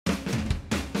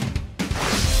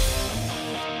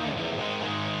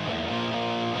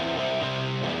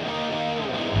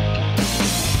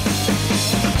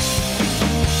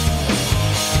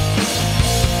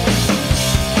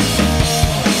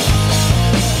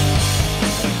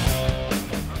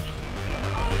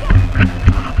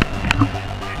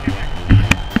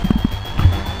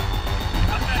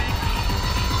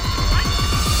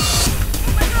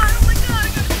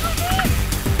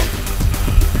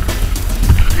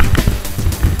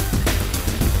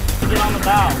the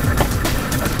bow.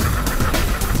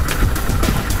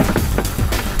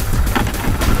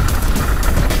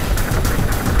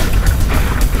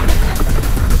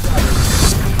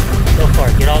 Go for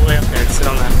it. Get all the way up there and sit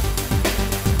on that.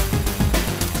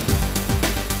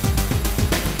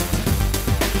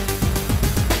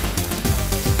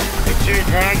 Make sure your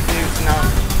drag's loose now.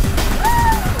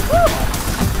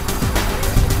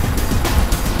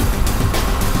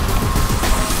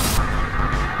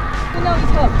 No,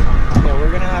 he's hooked. Yeah,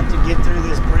 we're gonna have to get through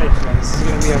this bridge. This is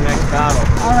gonna be our next battle.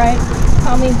 All right.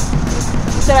 Tell me,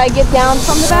 should I get down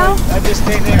from the bow? I just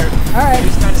stay there. All right.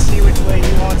 Just gotta see which way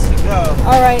he wants to go.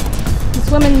 All right. He's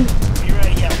swimming. You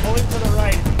ready? Yeah, pull him to the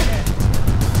right if you can.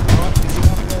 Does he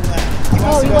want to go left? He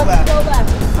wants To go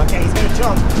left. Okay, he's gonna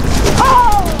jump.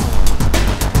 Oh!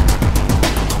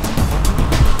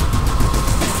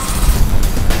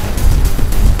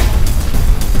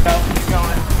 Go, keep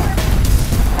going.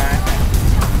 Alright.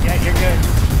 Yeah, you're good.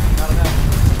 I don't know.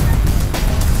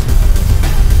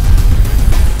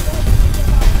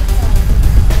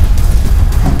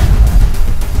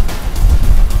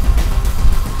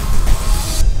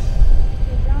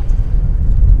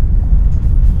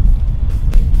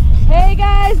 Hey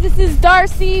guys, this is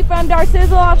Darcy from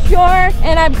Darcizzle Offshore,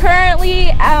 and I'm currently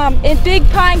in Big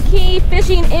Pine Key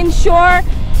fishing inshore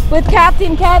with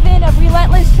Captain Kevin of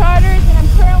Relentless Charters, and I'm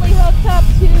currently hooked up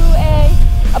to a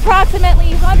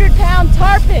approximately 100-pound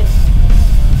tarpon.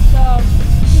 So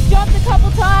we jumped a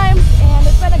couple times, and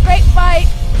it's been a great fight,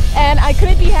 and I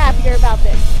couldn't be happier about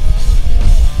this.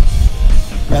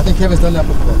 Yeah, I think Kevin's done that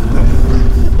before.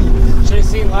 Should have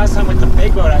seen last time with the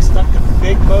big boat. I stuck the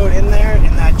big boat in there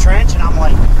in that trench, and I'm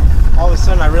like, all of a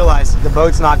sudden I realized the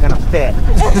boat's not gonna fit.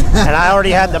 And I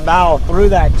already had the bow through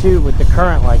that too with the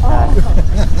current like that.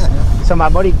 So my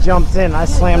buddy jumped in, I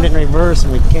slammed it in reverse,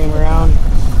 and we came around.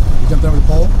 You jumped over the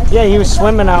pole? Yeah, he was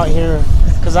swimming out here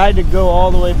because I had to go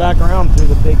all the way back around through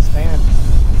the big span.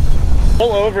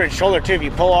 Pull over his shoulder too. If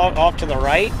you pull off to the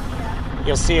right,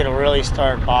 you'll see it'll really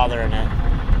start bothering it.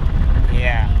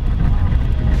 Yeah.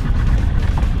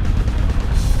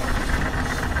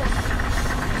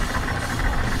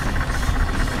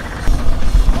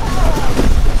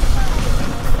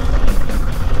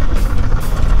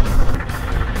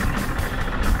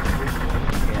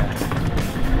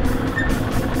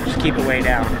 Keep it way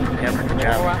down. Yep, good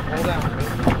job. Hold down.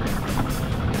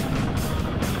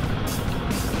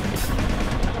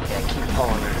 Yeah, keep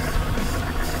pulling it.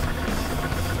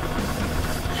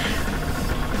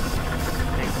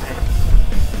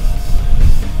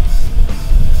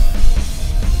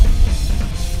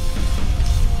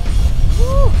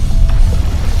 Woo.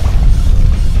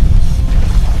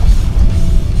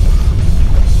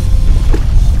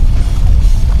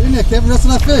 Get in there, Kevin, that's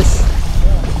not fish.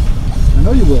 I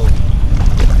know you will.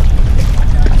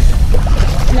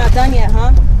 You're not done yet,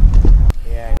 huh?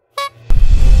 Yeah. I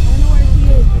don't know where he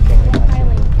is.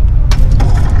 Island.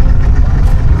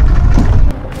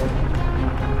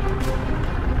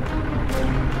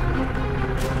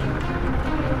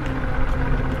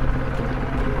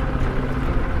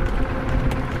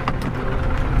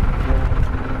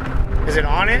 Is it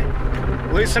on it?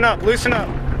 Loosen up, loosen up.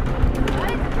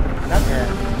 What? Yeah.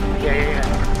 Yeah.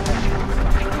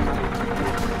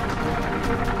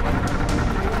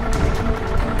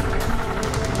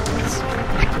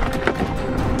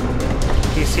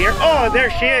 You see her? Oh, there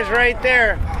she is right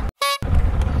there.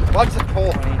 Watch the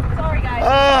pole, honey. Sorry, guys.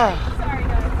 Oh, Sorry,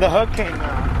 guys. the hook came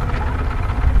out.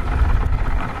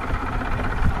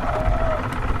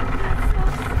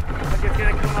 Look, it's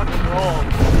gonna come up and roll.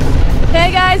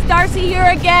 Hey guys, Darcy here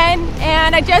again,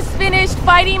 and I just finished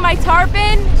fighting my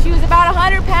tarpon. She was about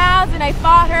 100 pounds, and I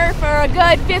fought her for a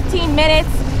good 15 minutes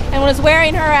and was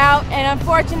wearing her out, and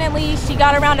unfortunately she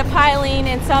got around to piling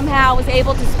and somehow was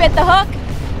able to spit the hook,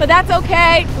 but that's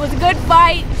okay. It was a good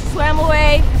fight. She swam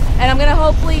away, and I'm gonna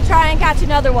hopefully try and catch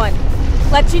another one.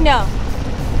 Let you know.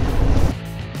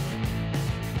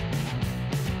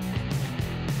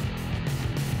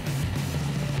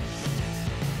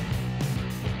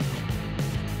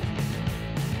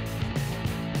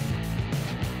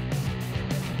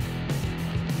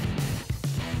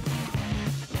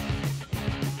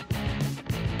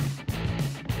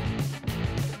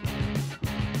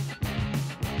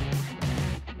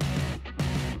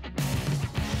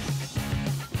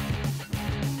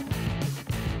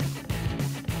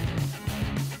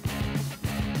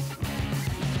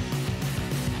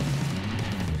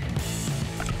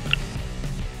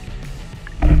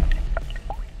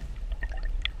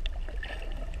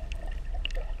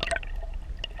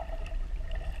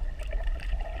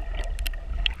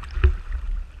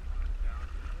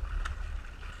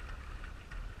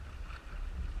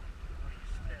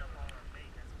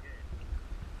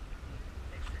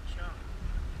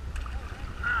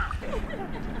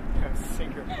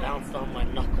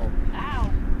 knuckle.